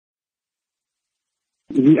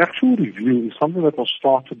The actual review is something that was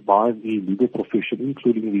started by the legal profession,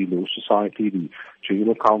 including the Law Society, the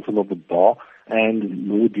General Counsel of the Bar, and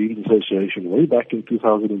Law Deans Association way back in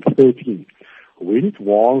 2013. When it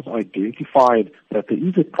was identified that there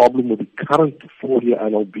is a problem with the current 4-year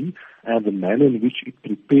LLB and the manner in which it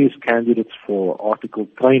prepares candidates for article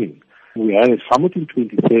training. We had a summit in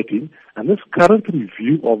 2013, and this current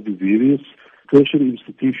review of the various tertiary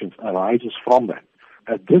institutions arises from that.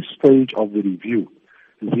 At this stage of the review,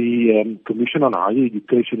 the Commission on Higher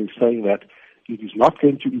Education is saying that it is not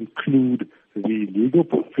going to include the legal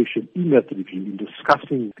profession in that review in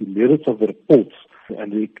discussing the merits of the reports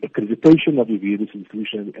and the accreditation of the various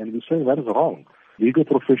institutions, and we're saying that is wrong. Legal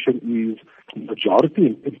profession is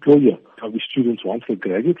majority employer of the students once they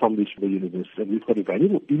graduate from this university, and we've got a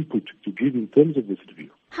valuable input to give in terms of this review.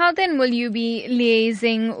 How then will you be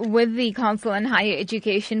liaising with the Council on Higher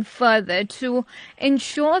Education further to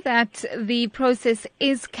ensure that the process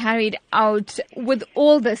is carried out with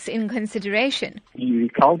all this in consideration? The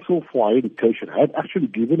Council for Higher Education had actually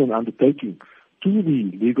given an undertaking to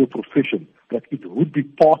the legal profession that it would be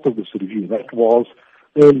part of this review. That was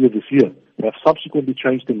earlier this year. They have subsequently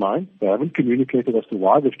changed their mind. They haven't communicated as to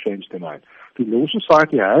why they've changed their mind. The Law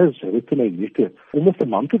Society has written a letter almost a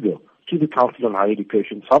month ago to the Council on Higher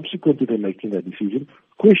Education, subsequent to them making that decision,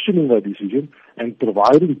 questioning that decision, and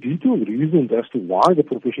providing detailed reasons as to why the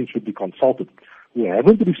profession should be consulted. We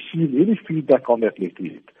haven't received any feedback on that letter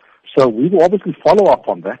yet. So we will obviously follow up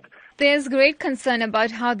on that. There's great concern about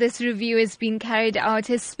how this review is being carried out,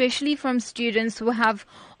 especially from students who have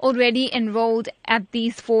already enrolled at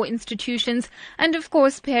these 4 institutions, and of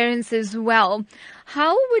course parents as well.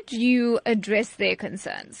 How would you address their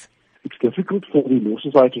concerns? It's difficult for the Law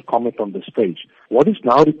Society to comment on this stage. What is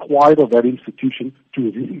now required of that institution to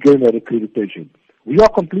regain that accreditation? We are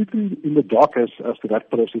completely in the dark as to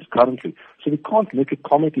that process currently, so we can't make a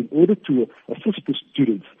comment in order to assist the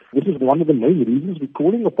students. This is one of the main reasons we're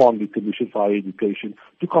calling upon the Commission for Higher Education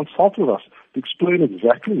to consult with us, to explain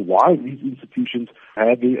exactly why these institutions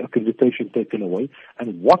had their accreditation taken away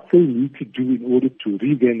and what they need to do in order to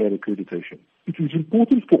regain that accreditation. It is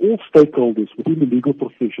important for all stakeholders within the legal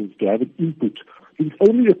professions to have an input. It's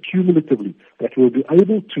only accumulatively that we'll be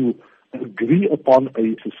able to agree upon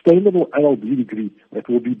a sustainable LLB degree that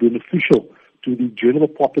will be beneficial to the general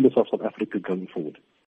populace of South Africa going forward.